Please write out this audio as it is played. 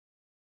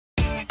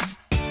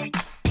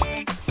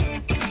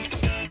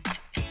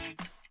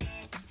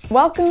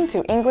Welcome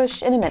to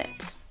English in a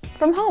Minute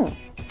from home.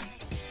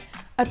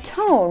 A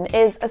tone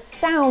is a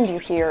sound you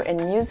hear in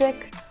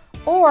music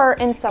or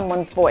in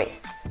someone's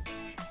voice.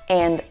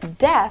 And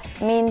deaf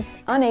means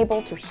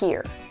unable to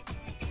hear.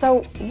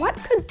 So what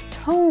could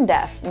tone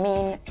deaf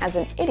mean as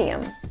an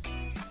idiom?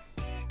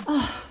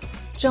 Oh,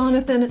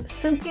 Jonathan,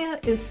 Cynthia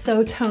is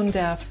so tone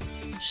deaf.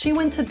 She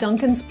went to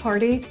Duncan's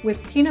party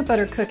with peanut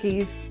butter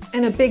cookies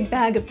and a big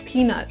bag of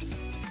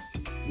peanuts.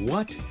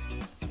 What?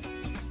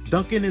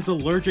 Duncan is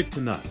allergic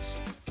to nuts.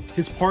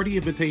 His party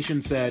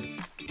invitation said,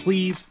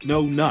 "Please,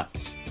 no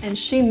nuts." And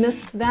she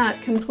missed that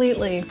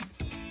completely.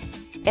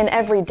 In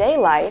everyday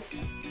life,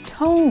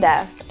 tone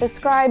deaf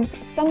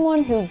describes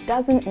someone who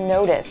doesn't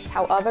notice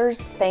how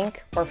others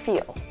think or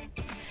feel.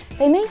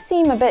 They may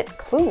seem a bit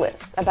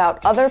clueless about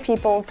other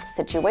people's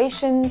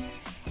situations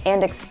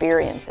and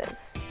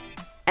experiences.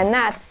 And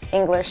that's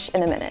English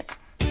in a Minute.